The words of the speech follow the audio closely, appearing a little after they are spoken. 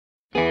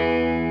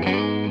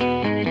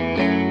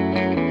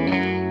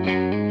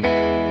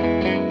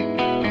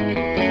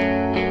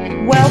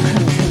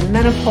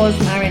Menopause,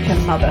 Marriage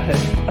and Motherhood,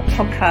 a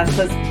podcast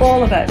that's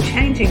all about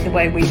changing the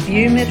way we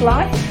view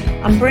midlife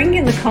and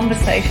bringing the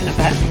conversation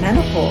about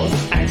menopause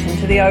out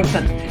into the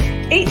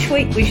open. Each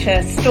week we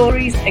share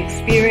stories,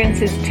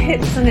 experiences,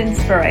 tips and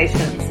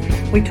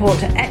inspirations. We talk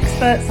to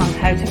experts on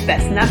how to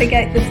best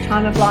navigate this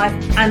time of life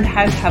and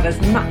how to have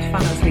as much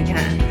fun as we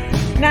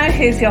can. Now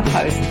here's your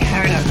host,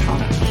 Karen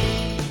O'Connor.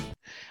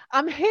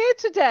 I'm here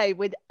today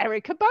with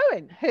Erica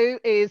Bowen, who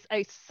is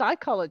a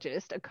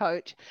psychologist, a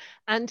coach,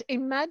 and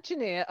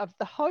Imagineer of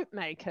the Hope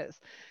Makers.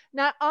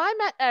 Now, I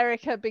met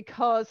Erica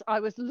because I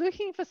was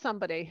looking for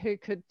somebody who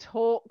could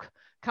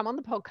come on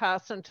the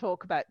podcast and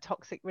talk about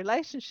toxic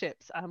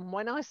relationships. And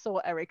when I saw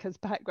Erica's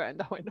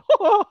background, I went,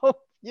 oh,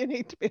 you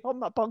need to be on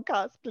my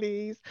podcast,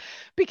 please,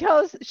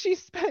 because she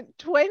spent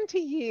 20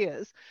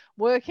 years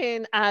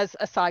working as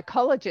a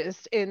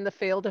psychologist in the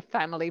field of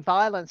family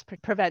violence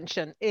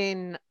prevention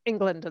in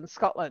England and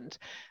Scotland.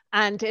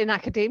 And in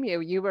academia,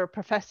 you were a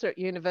professor at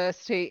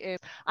university,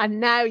 and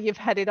now you've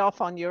headed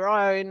off on your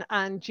own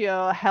and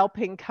you're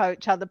helping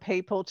coach other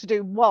people to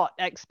do what?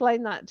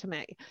 Explain that to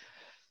me.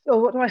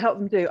 Well, what do I help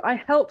them do?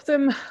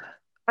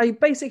 I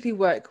basically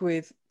work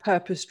with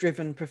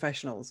purpose-driven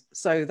professionals.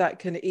 So that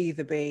can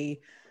either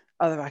be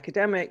other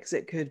academics,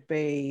 it could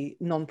be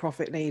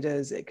non-profit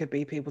leaders, it could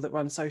be people that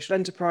run social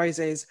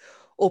enterprises,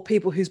 or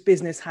people whose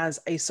business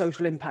has a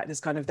social impact as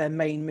kind of their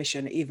main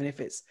mission, even if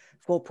it's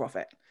for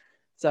profit.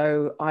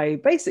 So I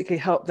basically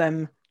help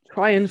them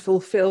try and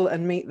fulfill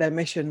and meet their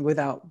mission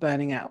without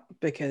burning out,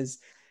 because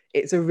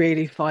it's a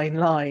really fine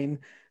line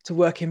to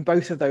work in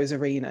both of those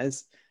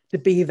arenas, to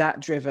be that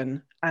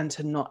driven and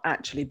to not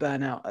actually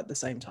burn out at the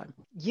same time.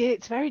 Yeah,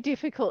 it's very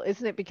difficult,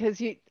 isn't it?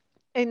 Because I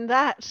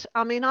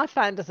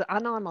found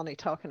and I'm only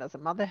talking as a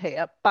mother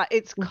here, but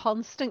it's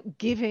constant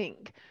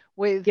giving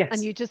with, yes.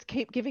 And you just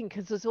keep giving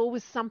because there's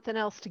always something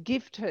else to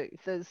give to.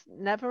 There's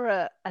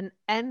never an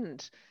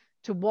end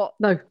to what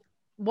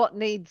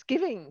needs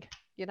giving,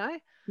 you know?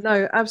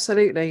 No,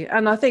 absolutely.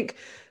 And I think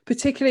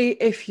particularly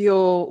if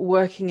you're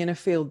working in a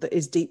field that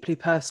is deeply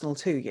personal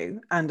to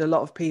you, and a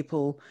lot of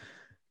people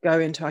go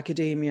into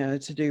academia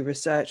to do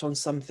research on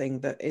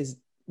something that is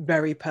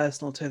very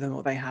personal to them,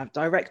 or they have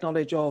direct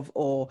knowledge of,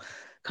 or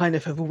kind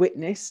of have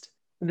witnessed.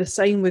 The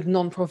same with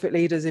non-profit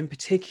leaders in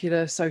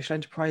particular, social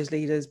enterprise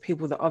leaders,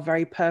 people that are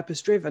very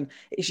purpose driven.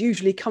 It's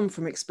usually come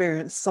from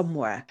experience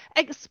somewhere.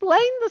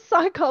 Explain the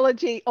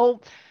psychology, or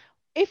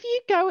if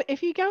you go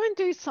and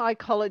do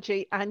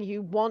psychology and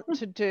you want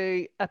to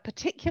do a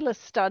particular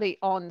study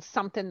on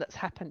something that's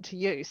happened to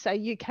you, say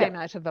you came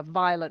out of a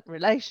violent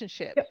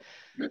relationship,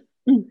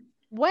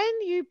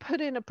 when you put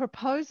in a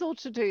proposal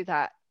to do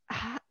that,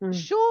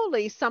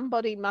 surely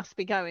somebody must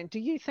be going, do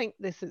you think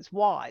this is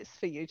wise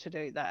for you to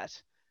do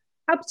that?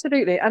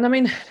 Absolutely. And I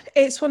mean,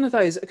 it's one of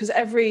those, because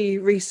every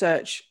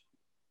research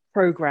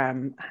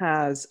program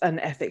has an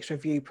ethics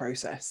review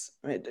process,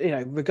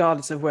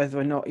 regardless of whether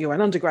or not you're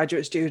an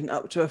undergraduate student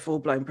up to a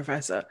full-blown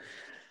professor.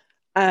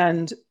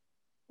 And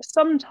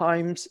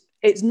sometimes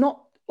it's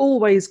not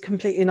always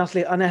completely and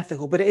utterly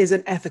unethical, but it is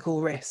an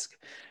ethical risk.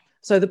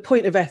 So the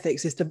point of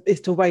ethics is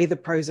to weigh the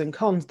pros and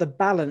cons, the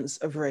balance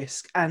of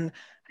risk, and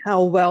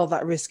how well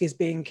that risk is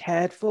being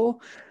cared for.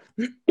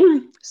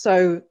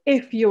 So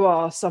if you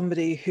are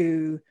somebody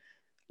who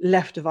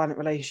left a violent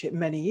relationship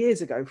many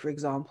years ago, for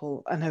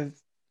example, and have,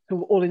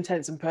 to all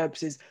intents and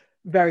purposes,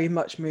 very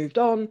much moved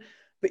on,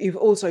 but you've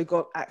also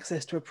got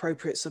access to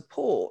appropriate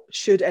support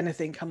should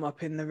anything come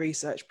up in the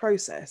research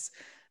process,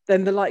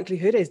 then the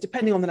likelihood is,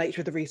 depending on the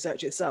nature of the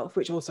research itself,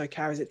 which also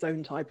carries its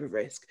own type of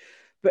risk,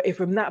 but if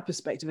from that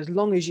perspective, as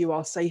long as you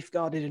are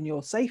safeguarded and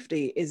your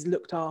safety is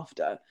looked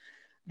after,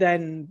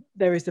 then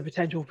there is the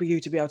potential for you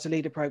to be able to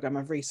lead a program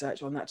of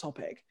research on that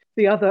topic.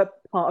 The other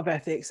part of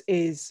ethics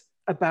is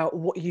about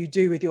what you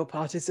do with your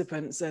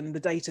participants and the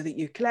data that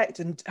you collect,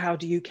 and how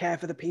do you care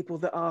for the people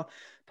that are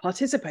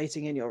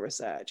participating in your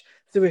research.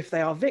 So if they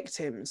are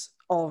victims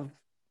of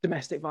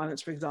domestic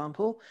violence, for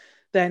example,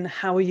 then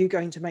how are you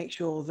going to make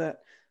sure that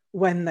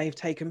when they've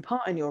taken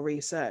part in your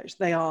research,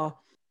 they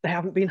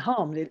haven't been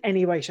harmed in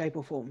any way, shape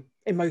or form,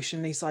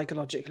 emotionally,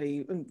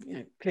 psychologically,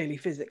 and clearly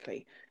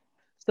physically.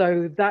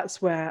 So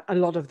that's where a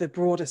lot of the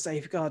broader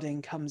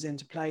safeguarding comes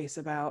into place,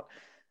 about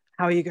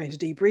how are you going to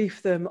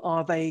debrief them?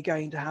 Are they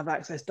going to have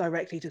access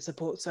directly to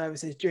support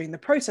services during the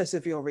process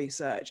of your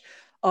research?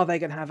 Are they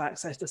going to have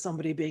access to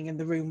somebody being in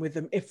the room with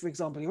them if, for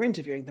example, you're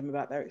interviewing them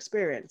about their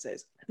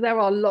experiences? There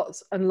are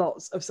lots and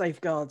lots of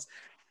safeguards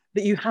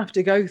that you have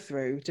to go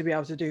through to be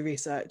able to do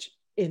research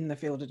in the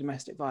field of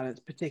domestic violence,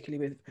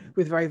 particularly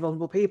with very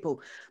vulnerable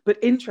people. But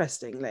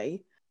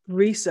interestingly,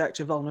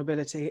 research of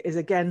vulnerability is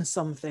again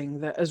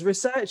something that as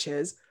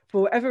researchers,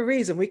 for whatever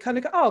reason, we kind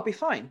of go, oh, I'll be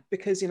fine,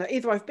 because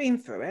either I've been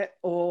through it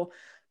or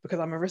because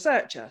I'm a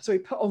researcher. So we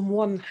put on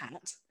one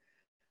hat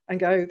and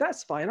go,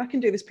 that's fine, I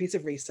can do this piece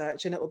of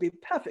research and it will be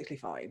perfectly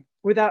fine,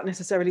 without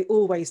necessarily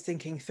always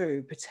thinking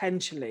through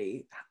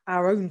potentially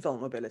our own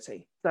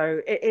vulnerability.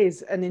 So it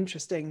is an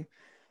interesting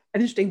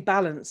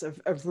balance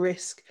of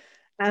risk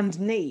and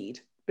need,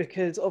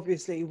 because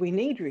obviously we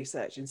need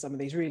research in some of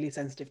these really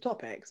sensitive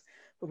topics,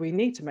 but we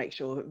need to make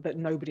sure that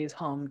nobody is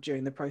harmed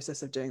during the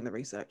process of doing the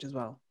research as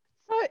well.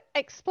 So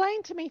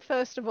explain to me,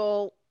 first of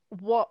all,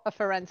 what a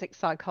forensic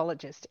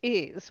psychologist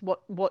is.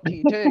 What do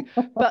you do?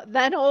 But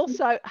then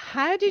also,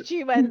 how did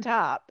you end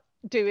up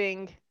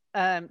doing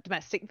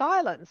domestic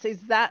violence?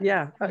 Is that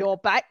your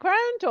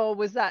background, or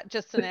was that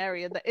just an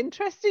area that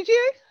interested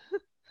you?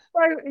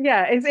 So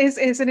yeah,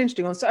 it's an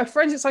interesting one. So a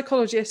forensic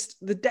psychologist,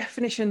 the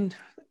definition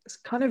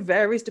kind of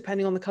varies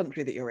depending on the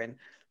country that you're in.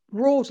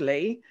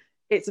 Broadly,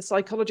 it's a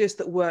psychologist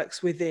that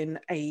works within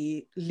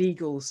a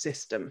legal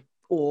system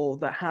or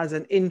that has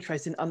an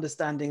interest in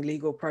understanding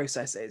legal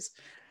processes.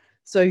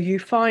 So you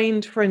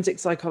find forensic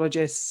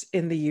psychologists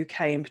in the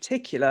UK in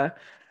particular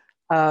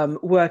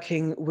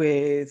working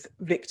with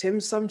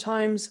victims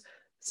sometimes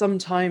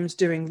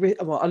doing,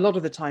 a lot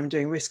of the time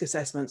doing risk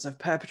assessments of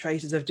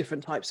perpetrators of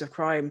different types of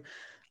crime,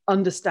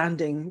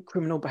 understanding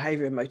criminal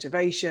behavior and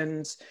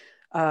motivations.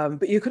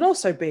 But you can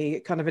also be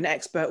kind of an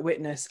expert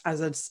witness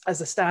as a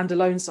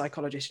standalone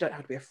psychologist. You don't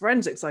have to be a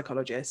forensic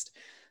psychologist.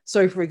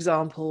 So, for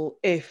example,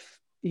 if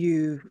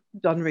you've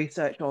done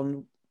research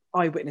on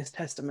eyewitness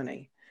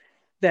testimony,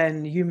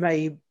 then you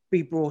may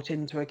be brought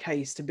into a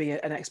case to be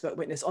an expert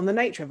witness on the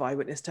nature of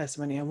eyewitness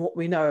testimony and what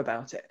we know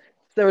about it.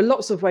 There are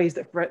lots of ways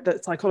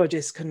that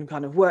psychologists can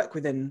kind of work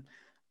within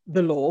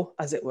the law,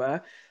 as it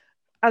were.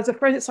 As a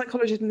forensic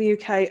psychologist in the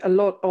UK, a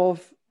lot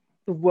of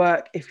the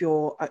work, if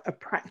you're a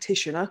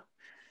practitioner,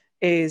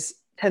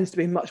 tends to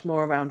be much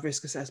more around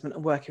risk assessment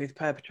and working with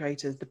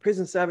perpetrators. The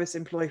prison service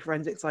employ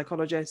forensic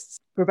psychologists.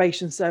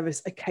 Probation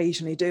service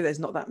occasionally do. There's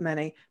not that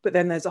many. But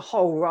then there's a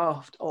whole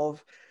raft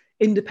of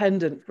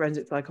independent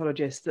forensic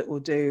psychologists that will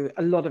do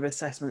a lot of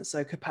assessments.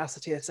 So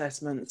capacity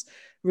assessments,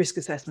 risk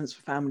assessments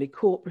for family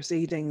court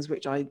proceedings,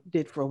 which I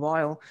did for a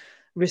while,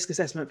 risk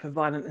assessment for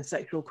violent and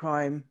sexual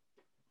crime,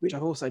 which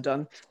I've also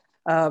done.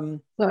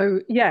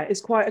 So yeah,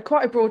 it's quite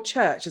a broad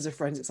church as a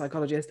forensic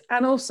psychologist.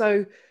 And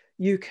also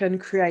you can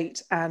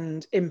create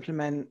and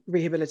implement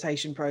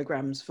rehabilitation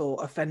programs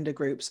for offender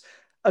groups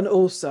and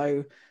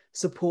also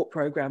support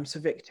programs for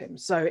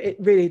victims. So it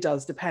really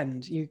does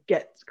depend. You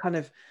get kind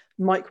of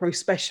micro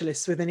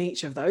specialists within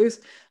each of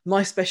those.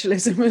 My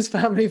specialism was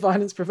family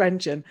violence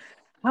prevention.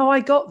 How I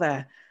got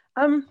there,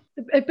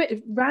 a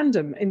bit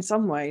random in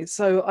some ways.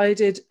 So I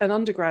did an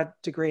undergrad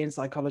degree in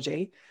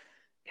psychology,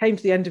 came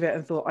to the end of it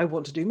and thought, I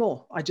want to do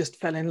more. I just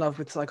fell in love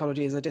with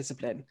psychology as a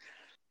discipline.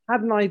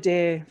 Had an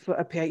idea for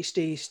a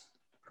PhD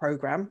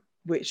program,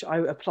 which I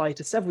applied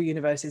to several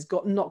universities,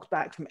 got knocked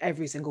back from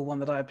every single one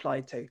that I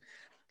applied to.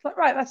 It's like,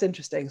 right, that's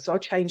interesting. So I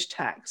changed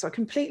tack. So I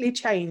completely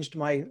changed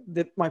my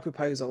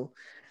proposal,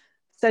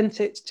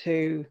 sent it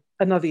to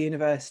another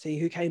university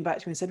who came back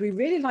to me and said, we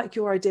really like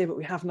your idea, but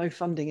we have no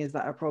funding. Is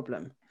that a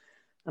problem?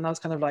 And I was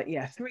kind of like,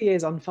 yeah, 3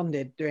 years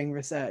unfunded doing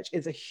research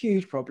is a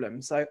huge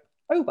problem. So,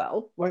 oh,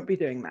 well, won't be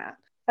doing that.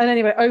 And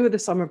anyway, over the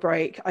summer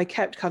break, I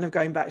kept kind of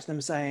going back to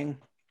them saying,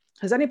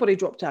 has anybody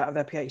dropped out of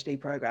their PhD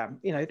program?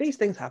 You know, these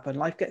things happen,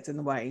 life gets in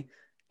the way.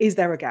 Is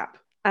there a gap?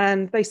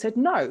 And they said,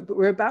 no, but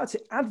we're about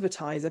to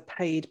advertise a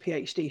paid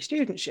PhD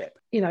studentship.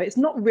 You know, it's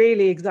not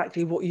really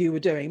exactly what you were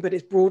doing, but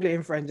it's broadly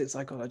in forensic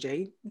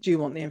psychology. Do you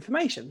want the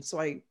information? So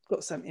I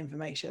got sent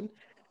information.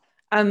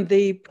 And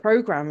the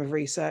program of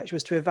research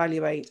was to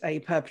evaluate a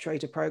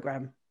perpetrator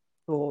program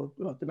for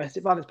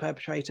domestic violence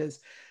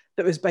perpetrators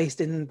that was based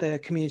in the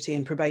community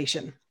in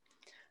probation.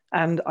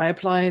 And I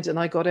applied and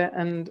I got it.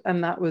 And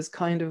that was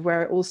kind of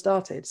where it all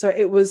started. So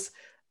it was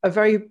a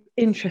very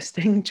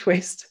interesting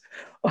twist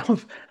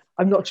of,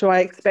 I'm not sure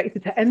I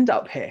expected to end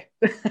up here.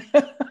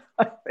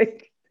 I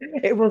think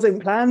it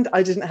wasn't planned.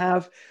 I didn't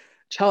have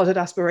childhood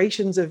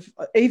aspirations of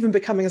even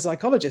becoming a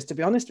psychologist, to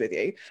be honest with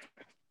you.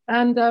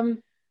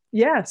 And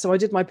yeah, so I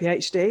did my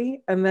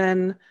PhD and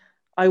then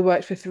I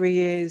worked for 3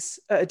 years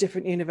at a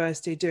different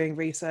university doing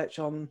research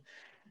on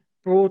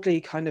broadly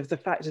kind of the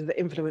factors that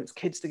influence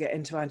kids to get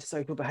into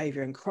antisocial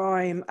behaviour and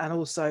crime, and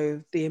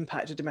also the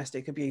impact of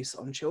domestic abuse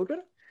on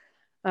children.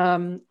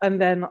 And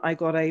then I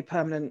got a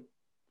permanent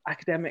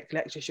academic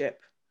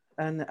lectureship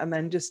and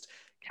then just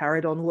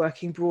carried on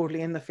working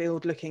broadly in the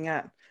field, looking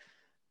at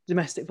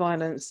domestic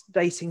violence,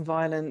 dating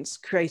violence,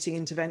 creating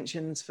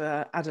interventions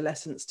for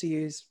adolescents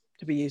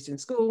to be used in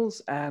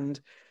schools,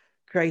 and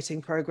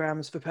creating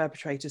programs for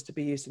perpetrators to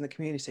be used in the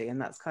community. And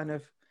that's kind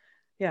of,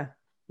 yeah,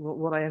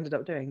 what I ended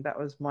up doing. That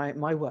was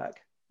my work.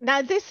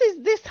 Now, this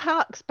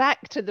harks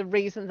back to the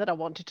reason that I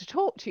wanted to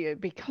talk to you,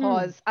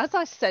 because as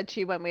I said to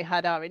you when we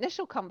had our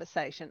initial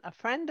conversation, a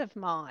friend of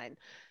mine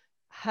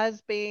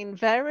has been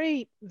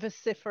very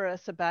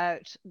vociferous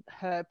about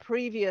her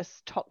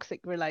previous toxic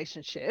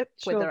relationship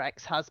with her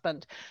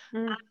ex-husband.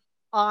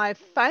 I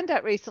found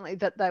out recently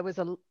that there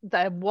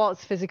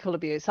was physical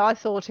abuse. I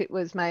thought it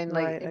was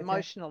mainly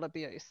emotional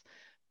abuse,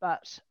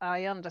 but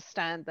I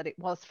understand that it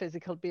was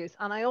physical abuse.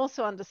 And I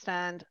also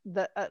understand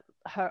that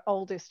her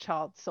oldest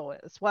child saw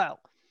it as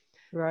well.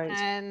 Right.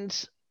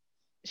 And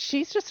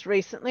she's just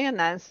recently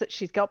announced that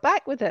she's got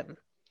back with him.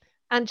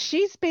 And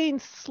she's been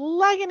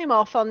slagging him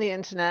off on the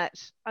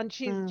internet. And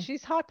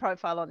she's high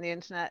profile on the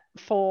internet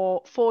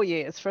for 4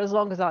 years, for as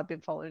long as I've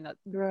been following it.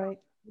 Right.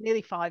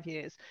 nearly 5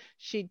 years.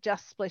 She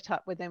just split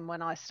up with him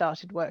when I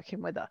started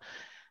working with her.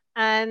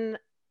 And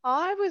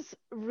I was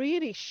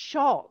really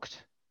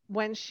shocked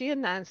when she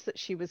announced that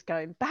she was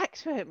going back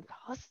to him.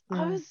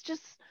 I was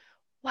just,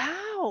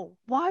 wow,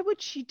 why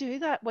would she do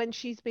that when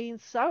she's been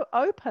so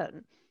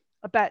open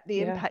about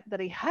the impact that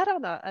he had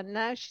on her? And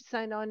now she's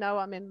saying, oh no,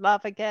 I'm in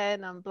love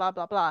again and blah,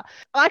 blah, blah.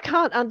 I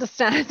can't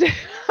understand it.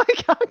 I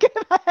can't get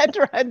my head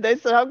around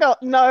this. And I've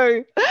got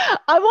no,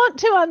 I want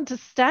to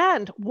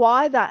understand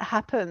why that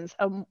happens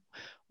and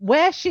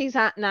where she's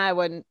at now.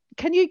 And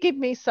can you give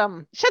me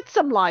shed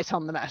some light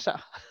on the matter?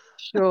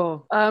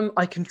 Sure.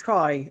 I can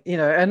try,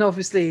 and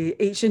obviously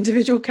each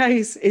individual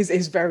case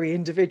is very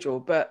individual.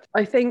 But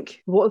I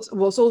think what's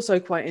also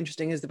quite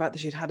interesting is the fact that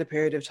she'd had a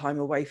period of time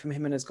away from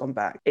him and has gone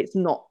back. It's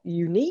not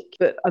unique,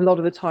 but a lot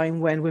of the time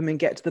when women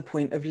get to the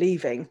point of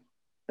leaving,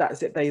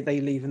 that's it. They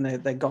leave and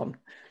they're gone.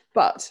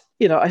 But,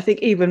 I think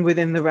even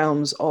within the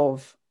realms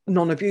of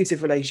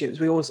non-abusive relationships,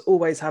 we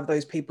always have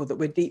those people that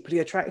we're deeply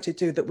attracted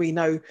to, that we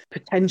know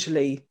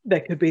potentially there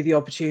could be the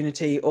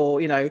opportunity,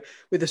 or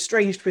with a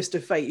strange twist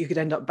of fate you could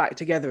end up back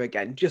together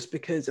again, just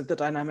because of the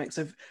dynamics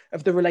of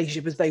the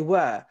relationship as they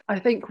were. I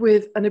think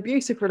with an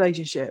abusive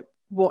relationship,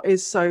 what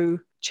is so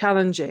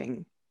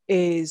challenging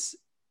is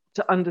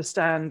to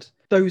understand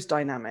those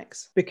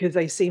dynamics, because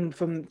they seem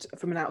from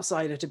an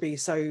outsider to be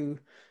so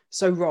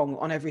wrong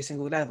on every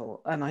single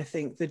level. And I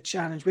think the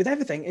challenge with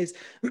everything is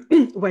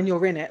when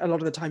you're in it, a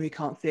lot of the time you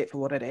can't see it for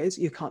what it is.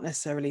 You can't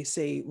necessarily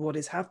see what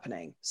is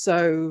happening.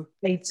 So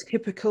a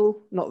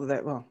typical, not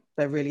that, well,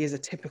 there really is a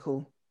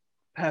typical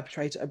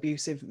perpetrator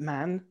abusive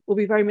man, will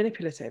be very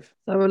manipulative.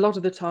 So a lot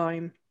of the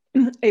time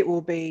it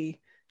will be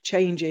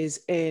changes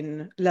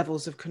in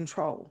levels of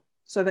control.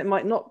 So that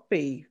might not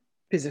be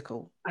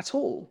physical at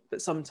all,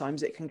 but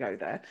sometimes it can go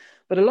there.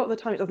 But a lot of the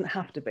time it doesn't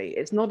have to be.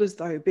 It's not as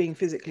though being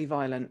physically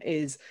violent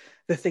is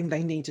the thing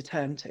they need to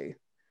turn to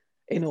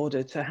in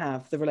order to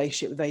have the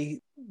relationship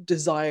they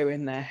desire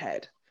in their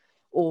head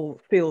or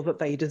feel that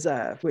they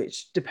deserve,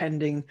 which,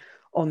 depending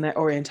on their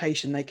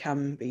orientation, they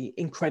can be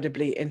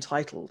incredibly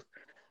entitled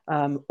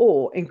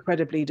or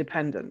incredibly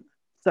dependent.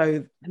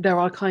 So there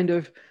are kind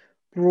of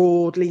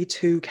broadly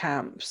two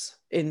camps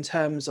in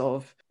terms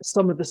of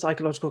some of the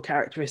psychological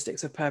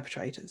characteristics of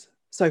perpetrators.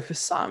 So for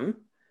some,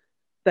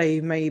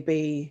 they may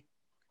be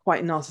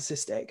quite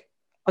narcissistic.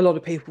 A lot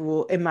of people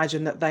will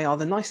imagine that they are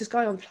the nicest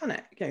guy on the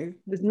planet.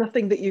 There's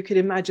nothing that you could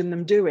imagine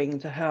them doing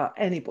to hurt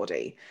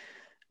anybody.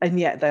 And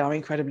yet they are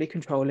incredibly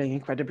controlling,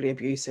 incredibly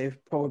abusive,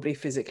 probably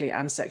physically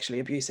and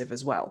sexually abusive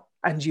as well.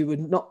 And you would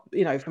not,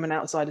 from an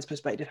outsider's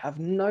perspective, have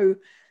no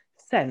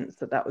sense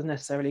that was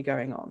necessarily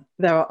going on.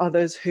 There are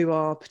others who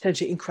are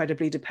potentially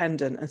incredibly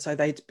dependent, and so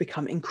they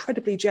become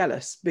incredibly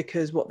jealous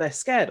because what they're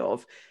scared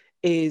of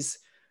is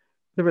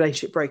the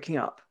relationship breaking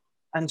up.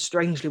 And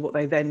strangely, what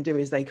they then do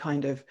is they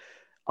kind of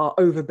are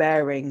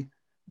overbearing.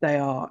 They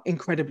are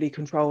incredibly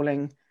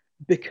controlling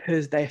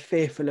because they're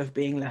fearful of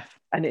being left.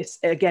 And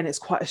it's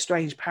quite a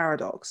strange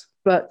paradox.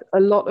 But a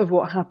lot of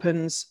what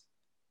happens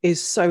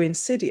is so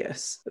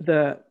insidious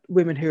that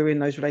women who are in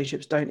those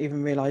relationships don't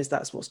even realize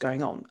that's what's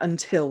going on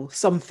until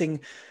something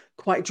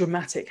quite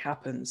dramatic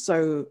happens.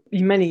 So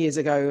many years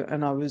ago,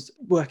 and I was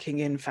working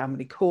in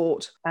family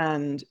court,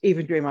 and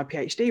even during my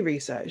PhD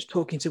research,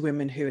 talking to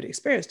women who had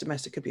experienced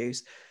domestic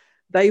abuse,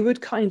 they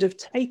would kind of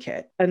take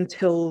it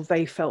until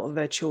they felt that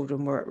their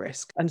children were at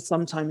risk. And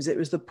sometimes it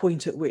was the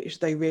point at which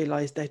they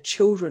realized their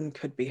children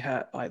could be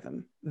hurt by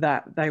them,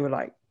 that they were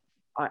like,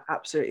 I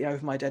absolutely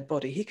over my dead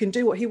body. He can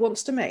do what he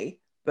wants to me,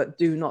 but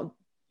do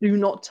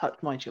not touch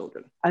my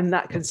children. And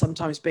that can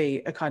sometimes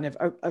be a kind of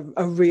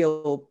a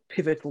real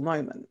pivotal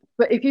moment.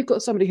 But if you've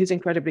got somebody who's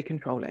incredibly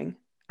controlling,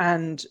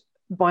 and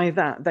by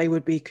that they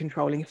would be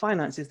controlling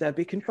finances, they'd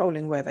be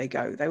controlling where they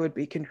go, they would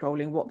be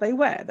controlling what they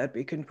wear, they'd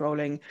be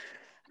controlling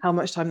how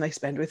much time they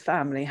spend with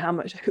family,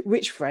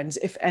 which friends,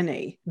 if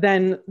any,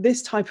 then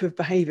this type of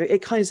behavior,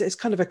 it's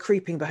kind of a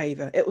creeping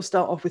behavior. It will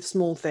start off with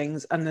small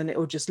things and then it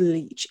will just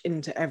leach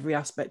into every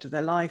aspect of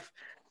their life,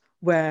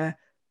 where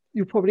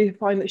you'll probably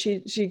find that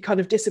she kind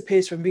of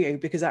disappears from view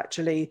because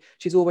actually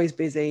she's always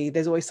busy.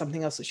 There's always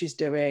something else that she's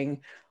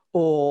doing,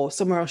 or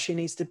somewhere else she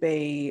needs to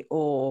be,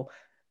 or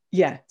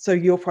so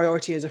your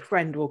priority as a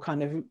friend will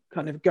kind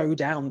of go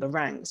down the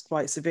ranks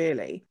quite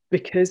severely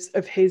because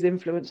of his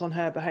influence on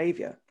her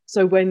behavior.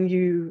 So when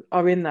you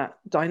are in that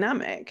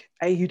dynamic,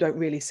 you don't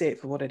really see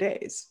it for what it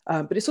is.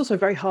 But it's also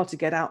very hard to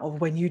get out of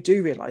when you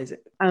do realize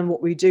it. And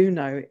what we do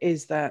know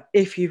is that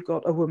if you've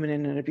got a woman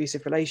in an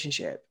abusive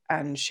relationship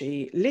and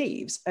she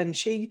leaves and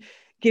she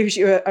gives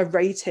you a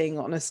rating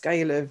on a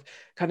scale of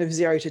kind of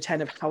 0 to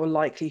 10 of how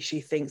likely she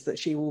thinks that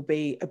she will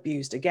be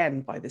abused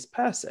again by this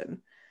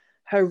person,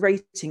 her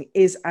rating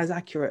is as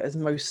accurate as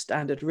most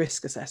standard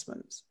risk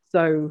assessments.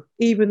 So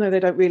even though they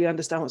don't really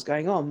understand what's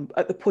going on,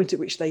 at the point at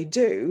which they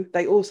do,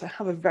 they also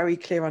have a very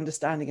clear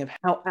understanding of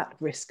how at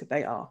risk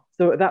they are.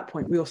 So at that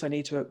point, we also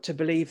need to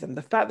believe them.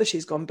 The fact that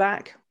she's gone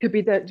back could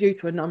be due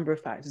to a number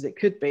of factors. It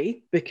could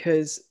be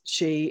because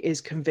she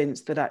is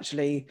convinced that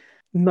actually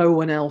no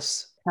one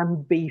else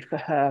can be for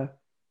her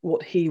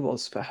what he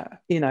was for her,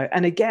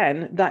 and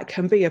again, that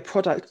can be a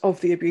product of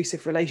the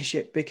abusive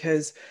relationship,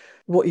 because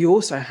what you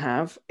also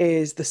have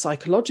is the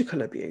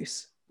psychological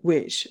abuse,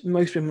 which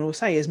most women will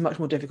say is much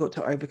more difficult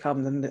to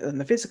overcome than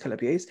the physical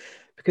abuse,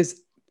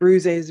 because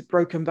bruises,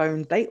 broken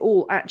bones, they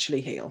all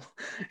actually heal.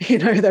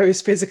 There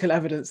is physical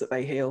evidence that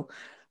they heal,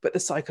 but the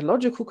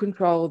psychological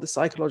control, the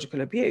psychological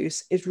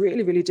abuse is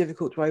really, really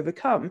difficult to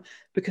overcome,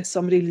 because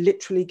somebody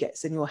literally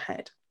gets in your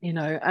head,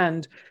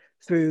 and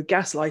through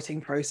gaslighting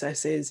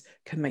processes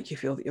can make you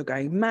feel that you're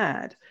going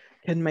mad,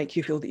 can make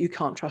you feel that you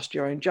can't trust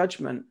your own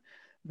judgment,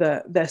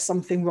 that there's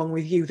something wrong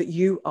with you, that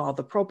you are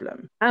the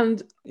problem.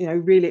 And,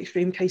 really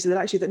extreme cases that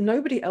actually that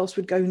nobody else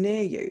would go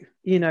near you,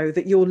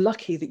 that you're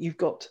lucky that you've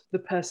got the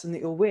person that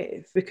you're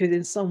with, because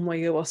in some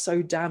way you are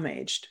so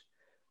damaged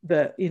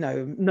that,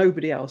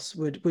 nobody else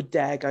would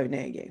dare go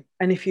near you.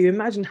 And if you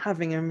imagine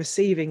having and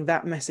receiving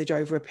that message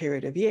over a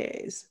period of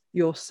years,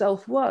 your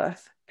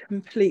self-worth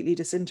completely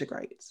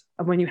disintegrates.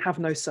 And when you have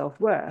no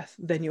self-worth,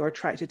 then you're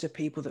attracted to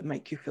people that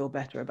make you feel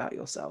better about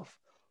yourself,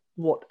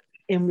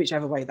 in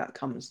whichever way that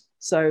comes.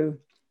 So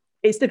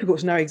it's difficult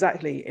to know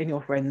exactly in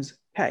your friend's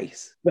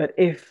case, but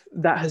if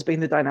that has been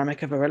the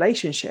dynamic of a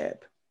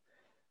relationship,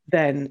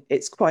 then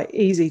it's quite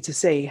easy to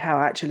see how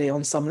actually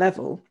on some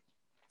level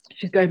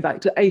she's going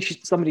back to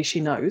somebody she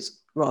knows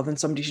rather than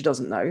somebody she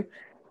doesn't know.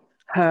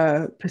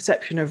 Her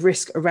perception of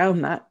risk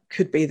around that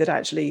could be that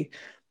actually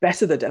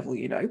better the devil,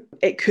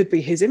 it could be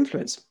his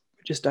influence.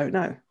 We just don't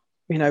know.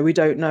 We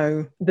don't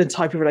know the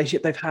type of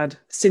relationship they've had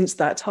since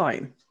that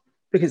time,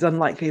 because it's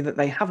unlikely that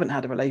they haven't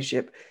had a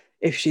relationship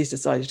if she's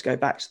decided to go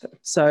back to them.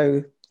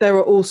 So there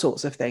are all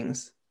sorts of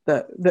things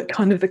that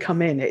kind of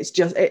come in. It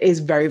is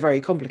very,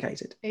 very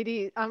complicated. It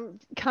is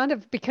kind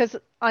of, because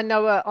I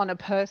know her on a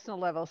personal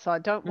level, so I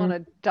don't want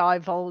to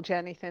divulge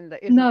anything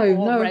that isn't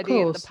already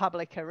in the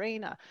public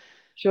arena.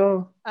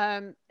 Sure.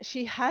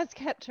 She has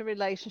kept a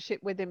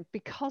relationship with him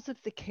because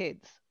of the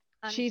kids.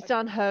 And she's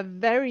done her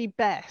very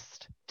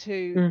best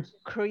to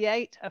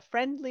create a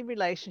friendly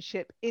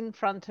relationship in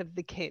front of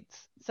the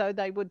kids, so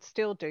they would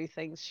still do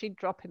things. She'd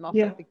drop him off,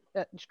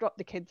 drop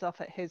the kids off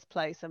at his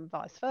place, and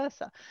vice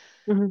versa.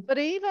 But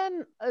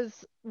even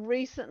as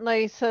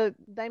recently, so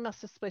they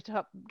must have split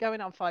up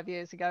going on 5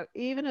 years ago.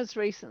 Even as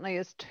recently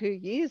as 2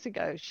 years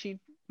ago, she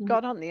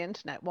got on the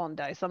internet one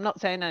day. So I'm not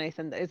saying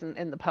anything that isn't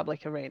in the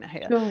public arena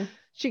here. Sure.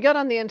 She got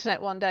on the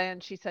internet one day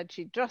and she said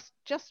she'd just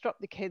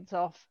dropped the kids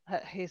off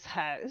at his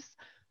house,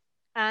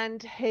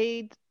 and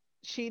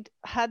she'd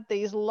had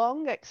these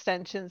long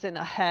extensions in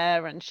her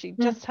hair, and she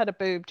just had a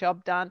boob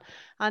job done.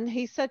 And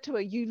he said to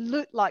her, "You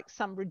look like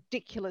some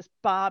ridiculous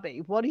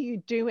Barbie. What are you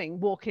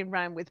doing walking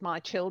around with my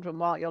children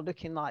while you're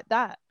looking like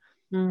that?"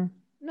 No,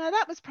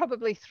 that was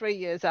probably 3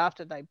 years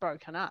after they'd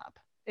broken up,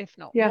 if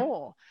not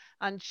more.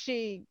 And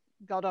she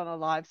got on a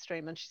live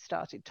stream and she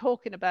started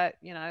talking about,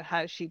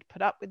 how she'd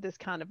put up with this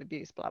kind of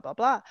abuse, blah, blah,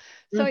 blah.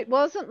 So it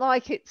wasn't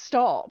like it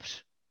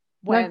stopped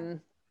when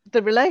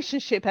the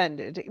relationship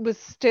ended. It was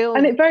still...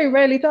 And it very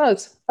rarely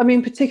does. I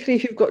mean, particularly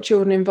if you've got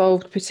children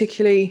involved,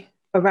 particularly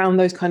around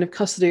those kind of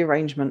custody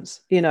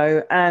arrangements,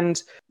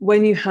 and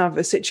when you have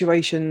a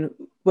situation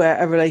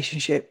where a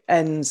relationship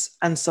ends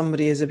and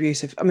somebody is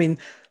abusive, I mean,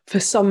 for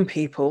some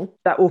people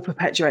that will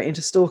perpetuate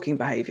into stalking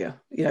behavior.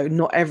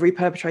 Not every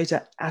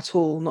perpetrator at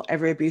all, not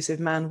every abusive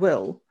man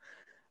will,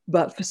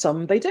 but for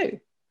some they do,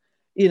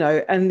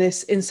 and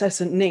this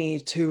incessant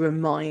need to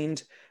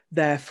remind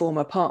their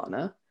former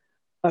partner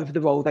of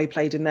the role they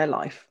played in their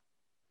life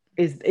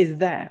is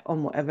there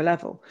on whatever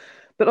level.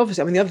 But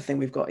obviously, I mean, the other thing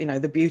we've got,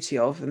 the beauty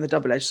of and the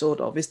double-edged sword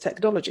of is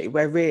technology,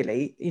 where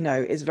really,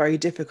 it's very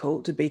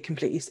difficult to be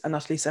completely and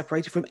utterly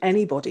separated from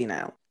anybody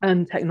now.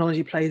 And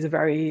technology plays a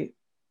very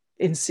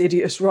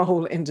insidious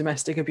role in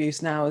domestic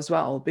abuse now as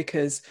well,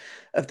 because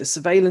of the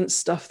surveillance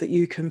stuff that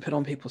you can put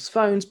on people's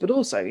phones, but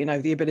also,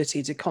 the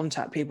ability to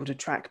contact people, to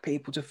track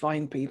people, to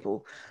find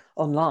people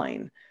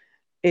online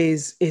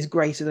is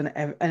greater than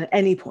at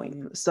any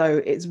point.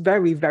 So it's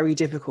very, very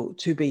difficult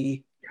to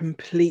be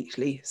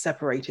completely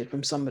separated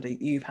from somebody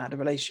you've had a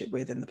relationship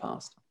with in the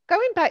past.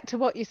 Going back to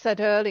what you said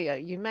earlier,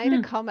 you made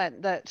a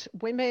comment that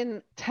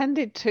women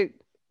tended to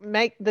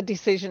make the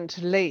decision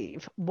to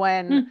leave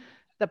when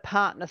the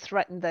partner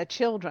threatened their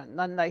children.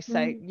 Then they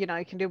say, he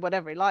can do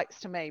whatever he likes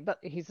to me, but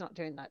he's not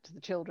doing that to the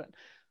children.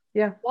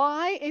 Yeah.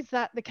 Why is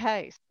that the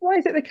case? Why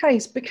is it the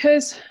case?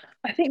 Because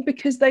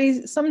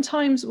they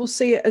sometimes will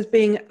see it as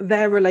being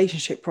their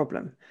relationship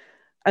problem,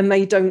 and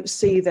they don't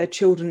see their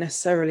children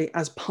necessarily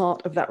as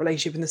part of that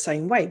relationship in the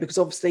same way, because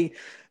obviously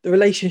the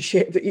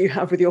relationship that you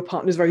have with your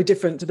partner is very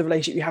different to the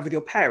relationship you have with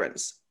your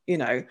parents,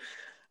 and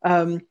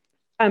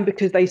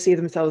because they see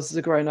themselves as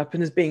a grown-up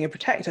and as being a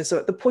protector. So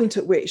at the point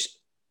at which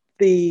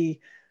the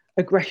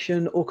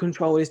aggression or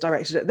control is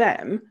directed at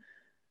them,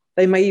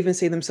 they may even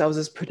see themselves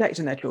as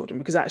protecting their children,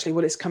 because actually,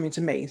 well, it's coming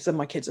to me, so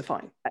my kids are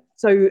fine.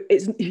 So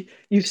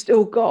you've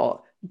still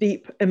got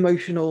deep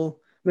emotional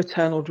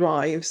maternal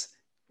drives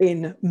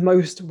in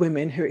most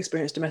women who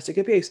experience domestic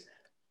abuse.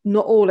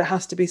 Not all, it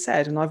has to be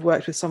said. And I've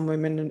worked with some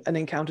women and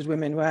encountered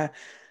women where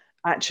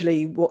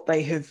actually what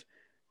they have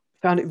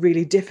found it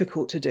really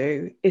difficult to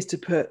do is to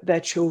put their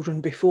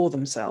children before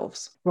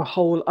themselves for a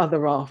whole other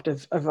raft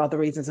of other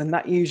reasons. And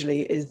that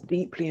usually is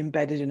deeply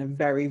embedded in a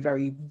very,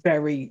 very,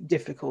 very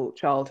difficult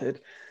childhood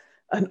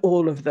and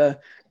all of the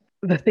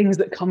things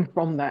that come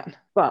from that.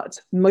 But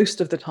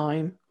most of the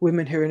time,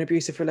 women who are in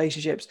abusive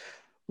relationships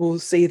will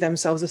see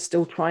themselves as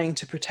still trying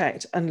to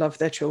protect and love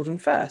their children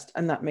first.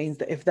 And that means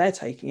that if they're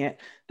taking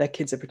it, their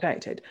kids are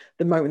protected.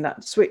 The moment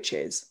that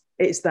switches,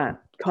 it's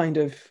that kind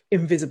of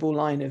invisible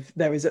line of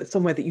there is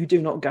somewhere that you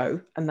do not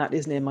go, and that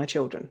is near my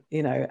children,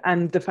 you know.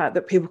 And the fact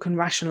that people can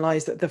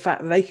rationalize that, the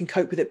fact that they can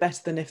cope with it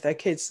better than if their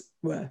kids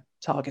were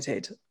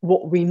targeted.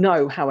 What we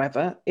know,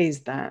 however,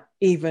 is that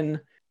even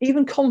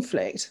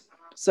conflict,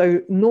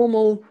 so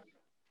normal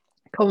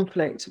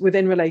conflict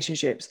within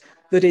relationships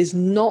that is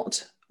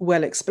not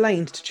well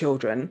explained to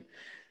children,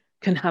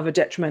 can have a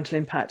detrimental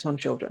impact on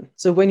children.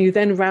 So when you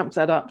then ramp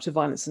that up to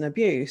violence and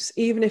abuse,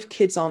 even if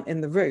kids aren't in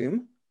the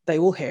room, they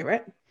will hear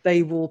it.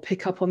 They will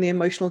pick up on the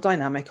emotional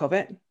dynamic of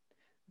it.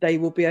 They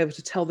will be able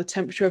to tell the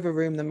temperature of a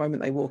room the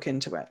moment they walk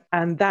into it.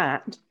 And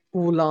that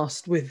will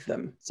last with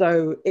them.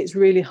 So it's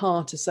really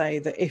hard to say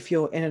that if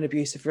you're in an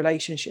abusive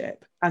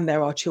relationship and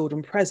there are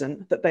children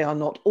present, that they are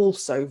not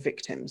also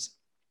victims.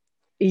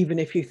 Even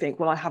if you think,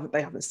 well,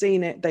 they haven't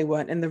seen it, they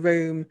weren't in the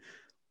room,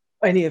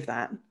 any of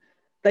that.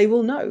 They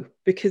will know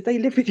because they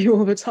live with you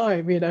all the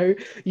time. You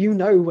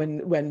know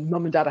when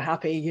mum and dad are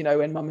happy, you know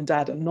when mum and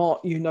dad are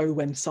not, you know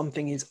when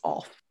something is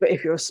off. But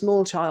if you're a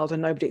small child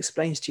and nobody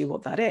explains to you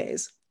what that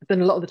is,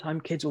 then a lot of the time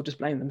kids will just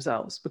blame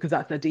themselves because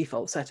that's their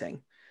default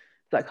setting.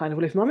 That kind of,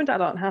 well, if mum and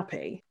dad aren't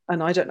happy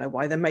and I don't know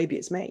why, then maybe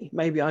it's me.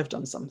 Maybe I've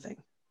done something.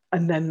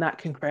 And then that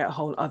can create a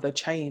whole other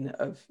chain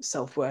of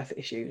self-worth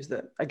issues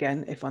that,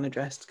 again, if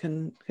unaddressed,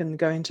 can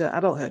go into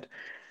adulthood.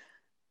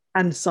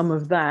 And some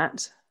of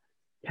that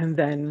can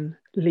then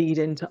lead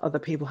into other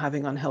people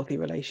having unhealthy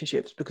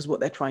relationships because what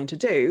they're trying to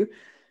do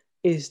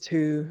is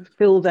to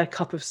fill their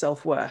cup of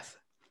self-worth,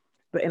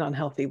 but in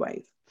unhealthy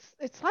ways.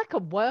 It's like a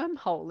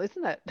wormhole,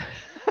 isn't it?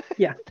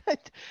 Yeah.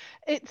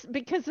 It's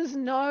because there's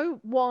no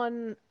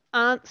one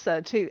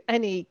answer to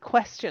any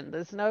question.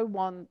 There's no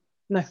one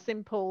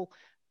simple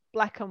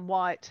black and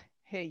white,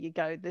 here you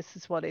go, this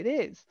is what it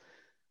is.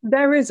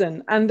 There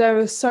isn't. And there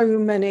are so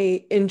many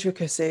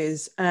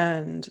intricacies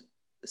and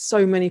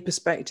so many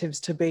perspectives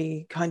to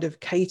be kind of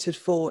catered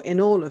for in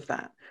all of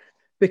that,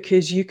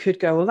 because you could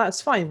go, well,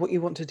 that's fine. What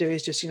you want to do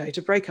is just,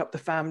 to break up the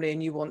family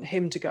and you want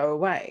him to go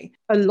away.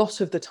 A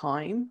lot of the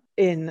time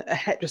in a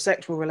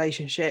heterosexual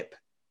relationship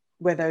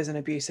where there is an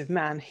abusive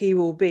man, he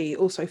will be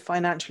also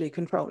financially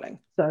controlling.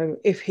 So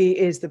if he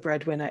is the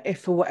breadwinner, if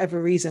for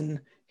whatever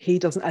reason he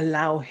doesn't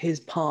allow his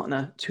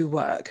partner to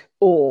work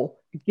or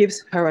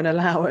gives her an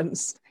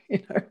allowance,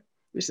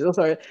 which is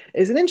also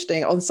is an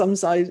interesting, on some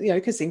sides,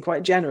 can seem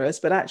quite generous,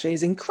 but actually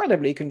is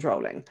incredibly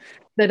controlling.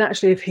 Then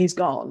actually, if he's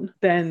gone,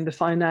 then the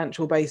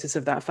financial basis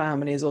of that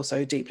family is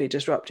also deeply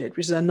disrupted,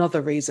 which is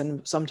another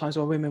reason sometimes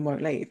why women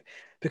won't leave,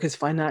 because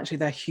financially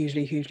they're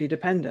hugely, hugely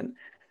dependent.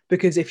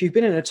 Because if you've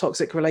been in a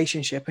toxic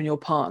relationship and your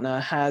partner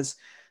has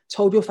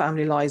told your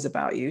family lies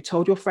about you,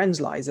 told your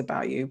friends lies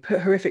about you,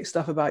 put horrific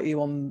stuff about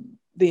you on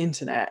the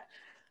internet,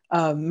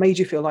 made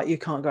you feel like you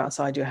can't go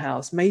outside your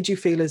house, made you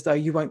feel as though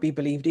you won't be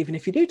believed even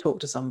if you do talk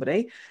to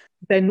somebody,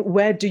 then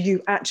where do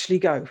you actually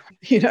go?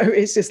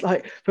 It's just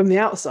like, from the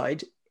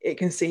outside, it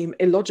can seem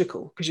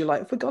illogical because you're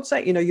like, for God's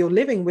sake, you're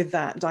living with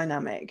that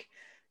dynamic.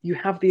 You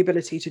have the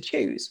ability to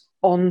choose.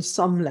 On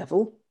some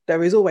level,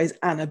 there is always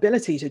an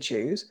ability to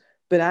choose,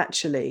 but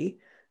actually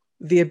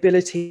the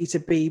ability to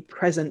be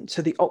present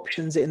to the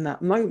options in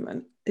that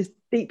moment is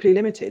deeply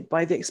limited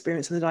by the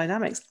experience and the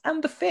dynamics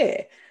and the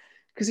fear.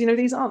 Because,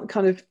 these aren't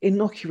kind of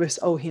innocuous,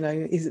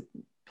 he's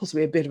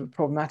possibly a bit of a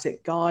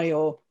problematic guy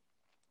or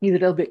he's a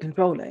little bit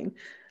controlling.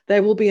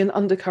 There will be an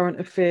undercurrent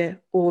of fear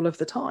all of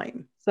the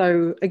time.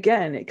 So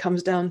again, it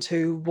comes down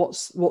to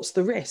what's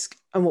the risk.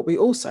 And what we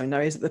also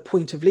know is that the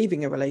point of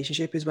leaving a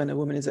relationship is when a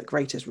woman is at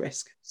greatest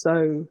risk.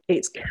 So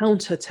it's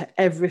counter to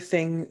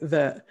everything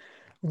that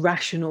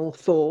rational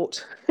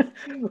thought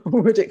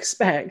would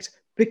expect,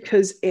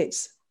 because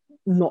it's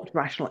not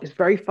rational. It's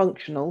very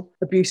functional.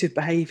 Abusive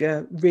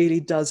behavior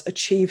really does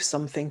achieve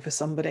something for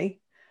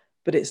somebody,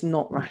 but it's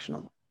not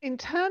rational. In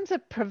terms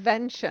of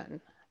prevention,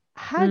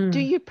 how do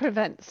you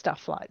prevent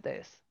stuff like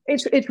this?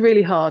 It's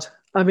really hard.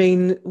 I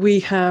mean, we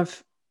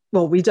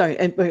don't.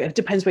 It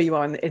depends where you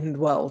are in the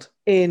world.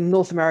 In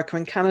North America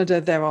and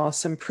Canada, there are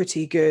some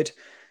pretty good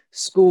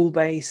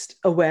school-based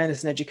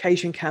awareness and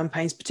education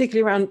campaigns,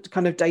 particularly around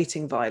kind of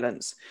dating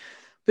violence.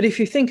 But if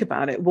you think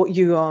about it, what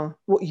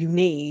you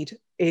need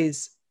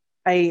is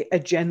a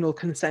general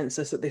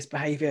consensus that this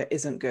behavior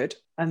isn't good,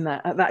 and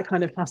that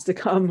kind of has to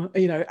come,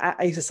 at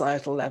a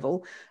societal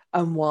level.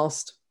 And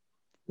whilst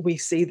we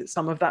see that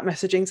some of that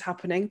messaging is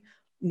happening,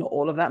 not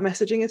all of that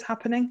messaging is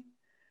happening,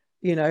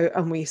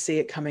 and we see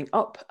it coming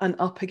up and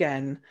up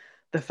again,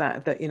 the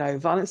fact that,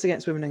 violence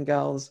against women and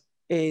girls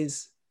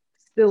is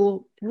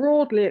still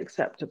broadly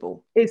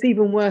acceptable. It's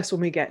even worse when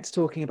we get to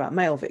talking about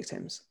male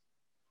victims,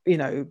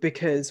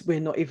 because we're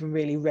not even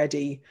really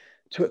ready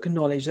to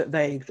acknowledge that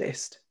they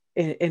exist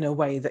in a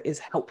way that is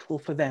helpful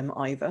for them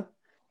either.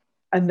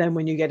 And then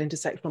when you get into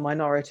sexual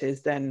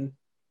minorities, then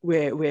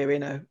we're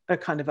in a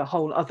kind of a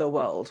whole other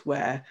world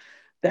where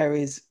there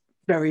is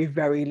very,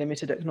 very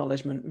limited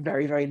acknowledgement,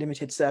 very, very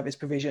limited service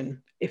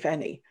provision, if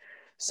any.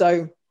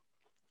 So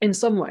in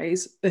some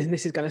ways, and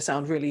this is going to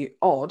sound really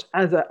odd,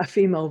 as a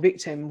female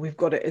victim, we've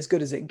got it as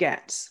good as it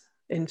gets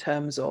in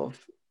terms of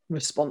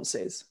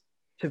responses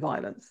to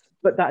violence.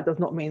 But that does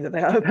not mean that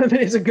that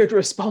is a good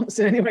response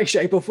in any way,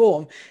 shape, or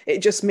form. It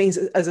just means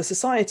as a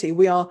society,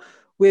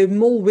 we're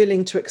more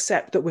willing to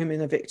accept that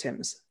women are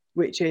victims,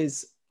 which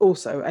is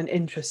also an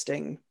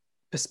interesting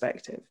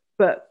perspective.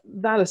 But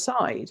that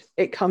aside,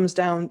 it comes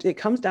down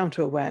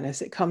to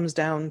awareness. It comes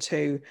down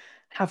to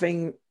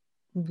having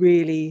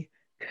really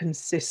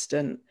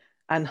consistent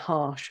and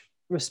harsh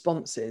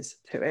responses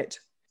to it,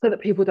 so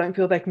that people don't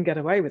feel they can get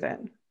away with it.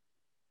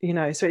 You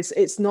know, so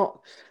it's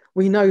not.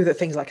 We know that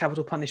things like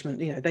capital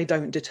punishment, you know, they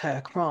don't deter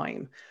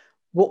crime.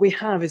 What we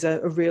have is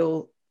a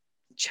real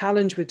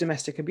challenge with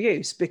domestic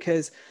abuse,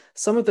 because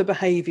some of the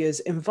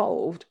behaviours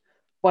involved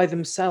by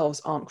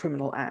themselves aren't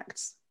criminal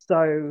acts.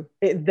 So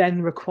it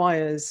then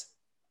requires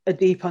a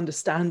deep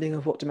understanding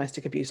of what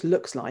domestic abuse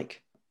looks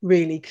like,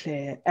 really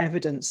clear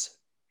evidence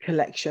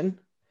collection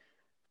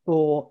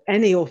for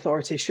any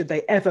authorities, should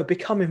they ever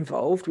become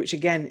involved, which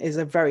again is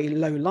a very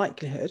low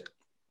likelihood,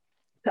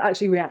 to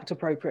actually react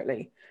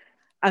appropriately.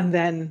 And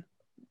then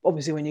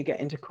obviously when you get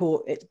into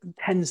court, it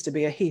tends to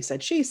be a he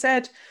said, she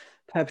said.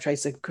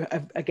 Perpetrators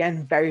are,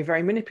 again, very,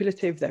 very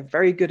manipulative. They're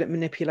very good at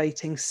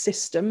manipulating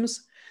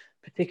systems,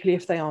 particularly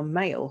if they are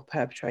male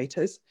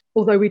perpetrators.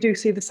 Although we do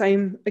see the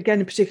same,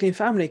 again, particularly in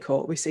family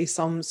court, we see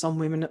some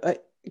women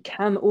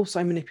can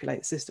also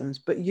manipulate systems,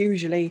 but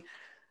usually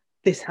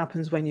this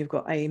happens when you've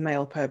got a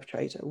male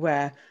perpetrator,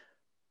 where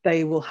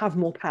they will have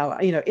more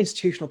power, you know,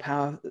 institutional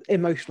power,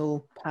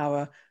 emotional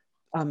power,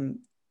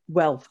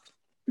 wealth.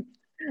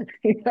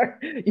 You know,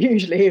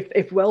 usually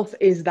if wealth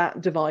is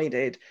that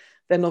divided,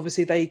 then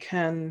obviously they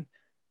can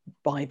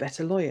buy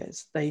better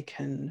lawyers, they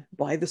can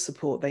buy the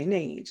support they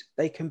need,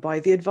 they can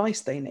buy the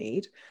advice they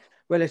need,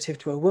 relative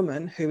to a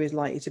woman who is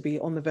likely to be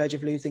on the verge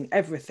of losing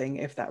everything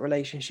if that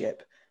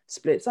relationship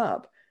splits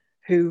up,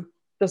 who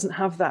doesn't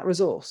have that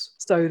resource.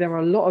 So there are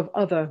a lot of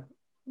other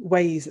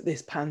ways that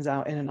this pans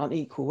out in an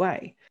unequal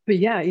way. But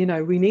yeah, you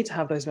know, we need to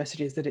have those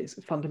messages that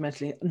it's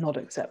fundamentally not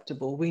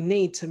acceptable. We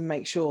need to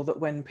make sure that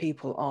when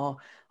people are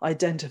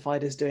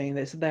identified as doing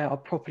this, they are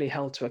properly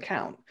held to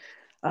account,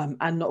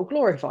 and not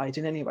glorified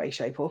in any way,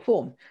 shape, or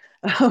form.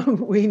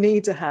 We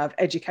need to have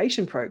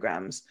education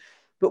programs,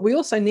 but we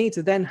also need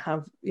to then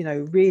have, you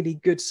know, really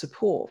good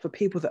support for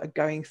people that are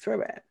going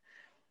through it.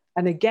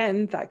 And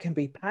again, that can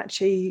be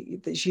patchy.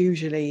 That's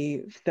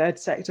usually third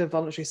sector,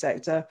 voluntary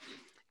sector.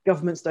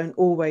 Governments don't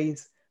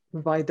always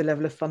provide the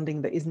level of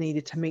funding that is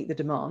needed to meet the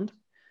demand.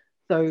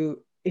 So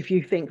if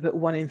you think that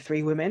 1 in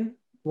 3 women,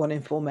 1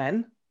 in 4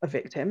 men are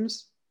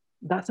victims,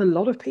 that's a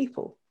lot of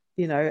people,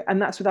 you know,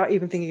 and that's without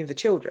even thinking of the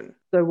children.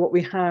 So what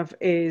we have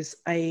is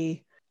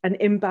an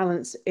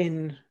imbalance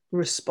in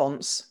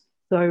response.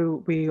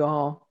 So we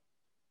are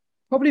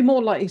probably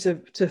more likely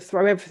to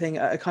throw everything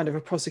at a kind of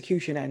a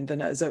prosecution end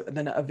than at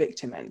a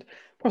victim end.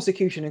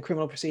 Prosecution and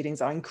criminal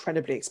proceedings are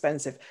incredibly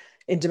expensive.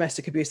 In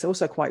domestic abuse, they're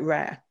also quite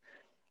rare.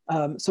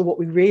 So what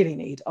we really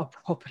need are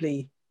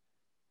properly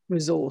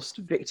resourced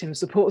victim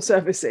support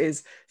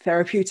services,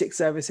 therapeutic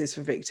services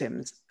for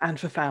victims and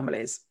for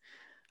families,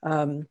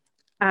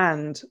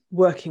 and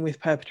working with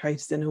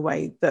perpetrators in a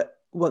way that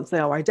once they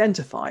are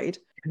identified,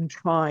 can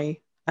try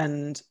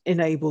and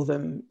enable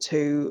them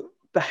to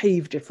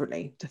behave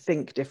differently, to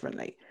think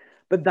differently.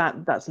 But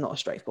that's not a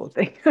straightforward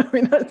thing. I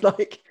mean, that's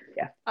like,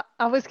 yeah.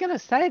 I was going to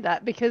say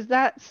that, because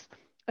that's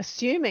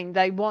assuming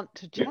they want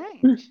to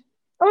change.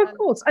 Oh, of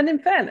course. And in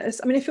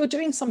fairness, I mean, if you're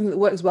doing something that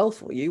works well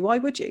for you, why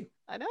would you?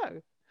 I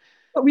know.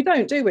 But we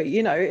don't, do we?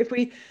 You know, if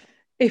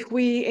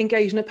we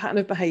engage in a pattern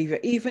of behavior,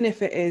 even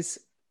if it is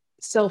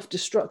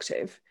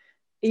self-destructive,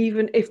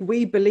 even if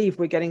we believe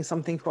we're getting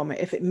something from it,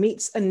 if it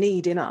meets a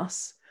need in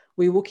us,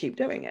 we will keep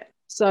doing it.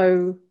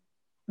 So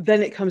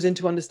then it comes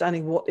into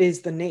understanding what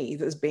is the need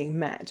that's being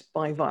met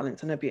by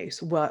violence and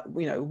abuse.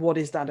 What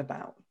is that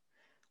about?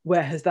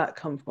 Where has that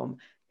come from?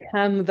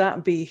 Can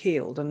that be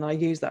healed? And I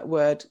use that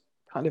word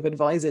kind of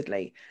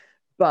advisedly,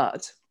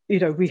 but you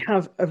know, we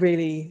have a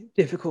really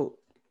difficult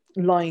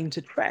line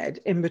to tread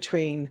in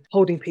between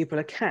holding people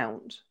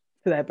account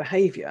for their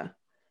behavior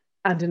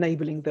and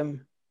enabling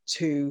them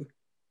to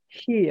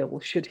heal,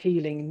 should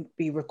healing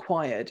be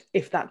required,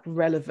 if that's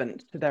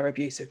relevant to their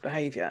abusive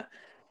behavior.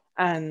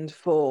 And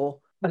for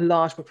a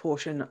large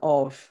proportion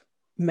of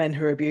men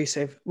who are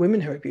abusive,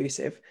 women who are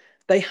abusive,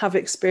 they have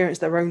experienced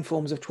their own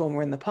forms of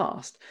trauma in the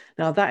past.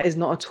 Now, that is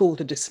not at all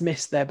to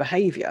dismiss their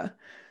behavior,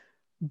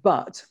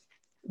 but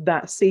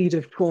that seed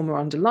of trauma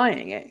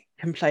underlying it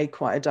can play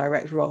quite a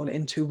direct role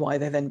into why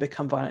they then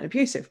become violent and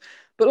abusive.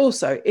 But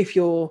also, if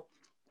you're,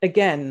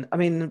 again, I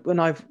mean, when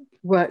I've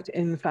worked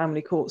in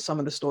family courts, some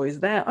of the stories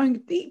there are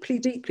deeply,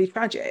 deeply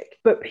tragic,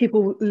 but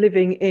people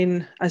living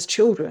in, as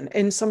children,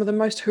 in some of the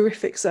most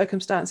horrific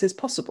circumstances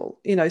possible,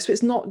 so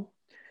it's not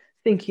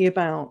thinking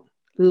about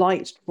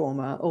light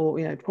trauma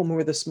or, trauma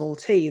with a small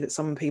t that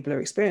some people are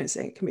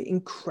experiencing. It can be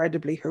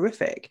incredibly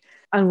horrific,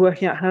 and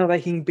working out how they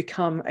can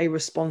become a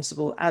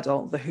responsible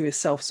adult who is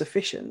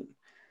self-sufficient,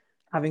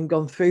 having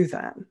gone through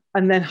that,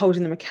 and then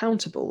holding them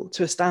accountable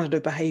to a standard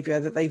of behavior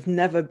that they've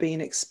never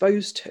been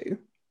exposed to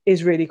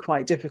is really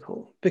quite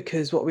difficult,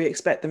 because what we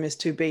expect them is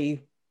to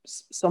be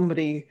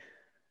somebody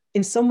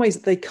in some ways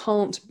that they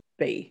can't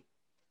be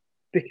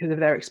because of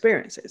their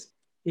experiences,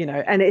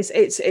 and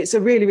it's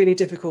a really, really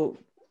difficult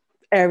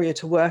area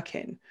to work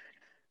in,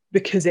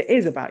 because it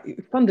is about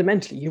you.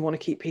 Fundamentally, you want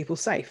to keep people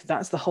safe.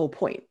 That's the whole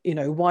point.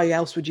 Why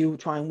else would you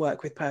try and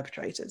work with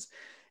perpetrators?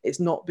 It's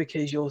not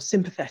because you're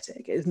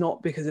sympathetic. It's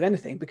not because of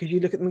anything, because you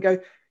look at them and go,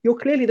 you're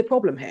clearly the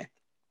problem here.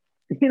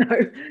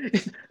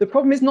 The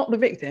problem is not the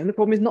victim. The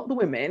problem is not the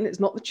women. It's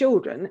not the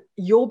children.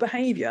 Your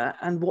behavior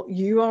and what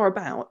you are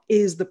about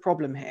is the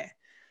problem here.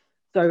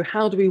 So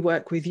how do we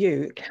work with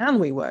you? Can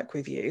we work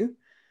with you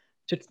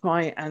to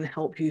try and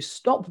help you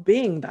stop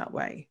being that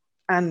way?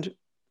 And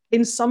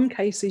in some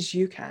cases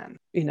you can.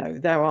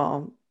 There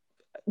are,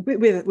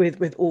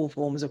 with all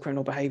forms of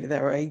criminal behavior,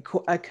 there are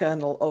a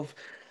kernel of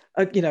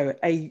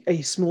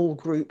a small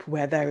group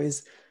where there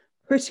is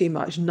pretty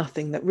much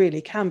nothing that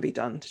really can be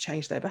done to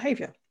change their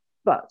behavior.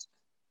 But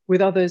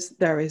with others,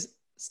 there is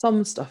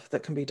some stuff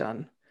that can be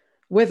done.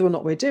 Whether or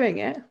not we're doing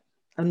it,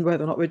 and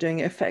whether or not we're doing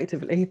it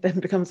effectively,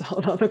 then becomes a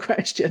whole other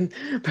question.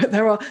 But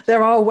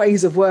there are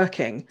ways of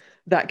working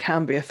that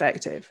can be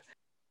effective.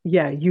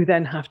 Yeah, you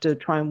then have to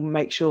try and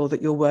make sure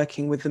that you're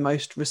working with the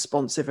most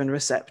responsive and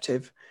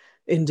receptive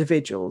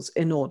individuals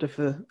in order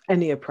for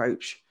any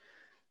approach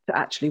to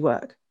actually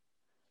work.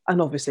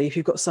 And obviously, if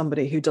you've got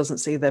somebody who doesn't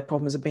see their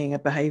problem as being a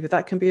behavior,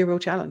 that can be a real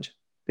challenge,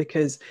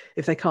 because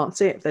if they can't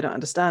see it, if they don't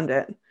understand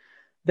it,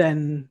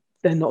 then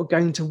they're not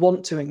going to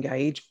want to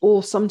engage,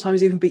 or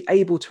sometimes even be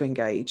able to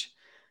engage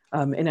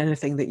in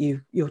anything that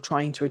you're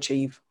trying to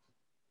achieve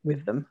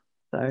with them.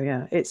 So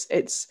yeah,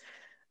 it's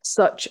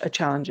such a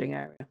challenging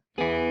area.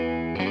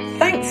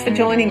 Thanks for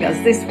joining us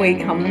this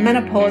week on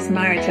Menopause,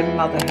 Marriage and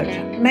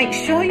Motherhood. Make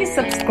sure you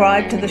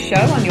subscribe to the show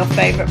on your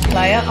favourite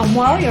player, and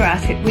while you're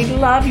at it, we'd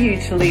love you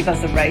to leave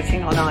us a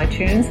rating on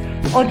iTunes,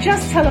 or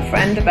just tell a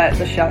friend about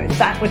the show.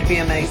 That would be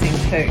amazing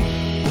too.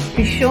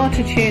 Be sure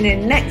to tune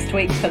in next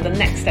week for the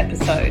next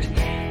episode.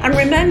 And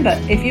remember,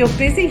 if you're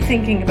busy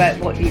thinking about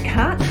what you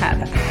can't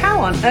have,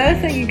 how on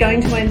earth are you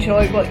going to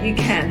enjoy what you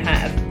can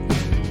have?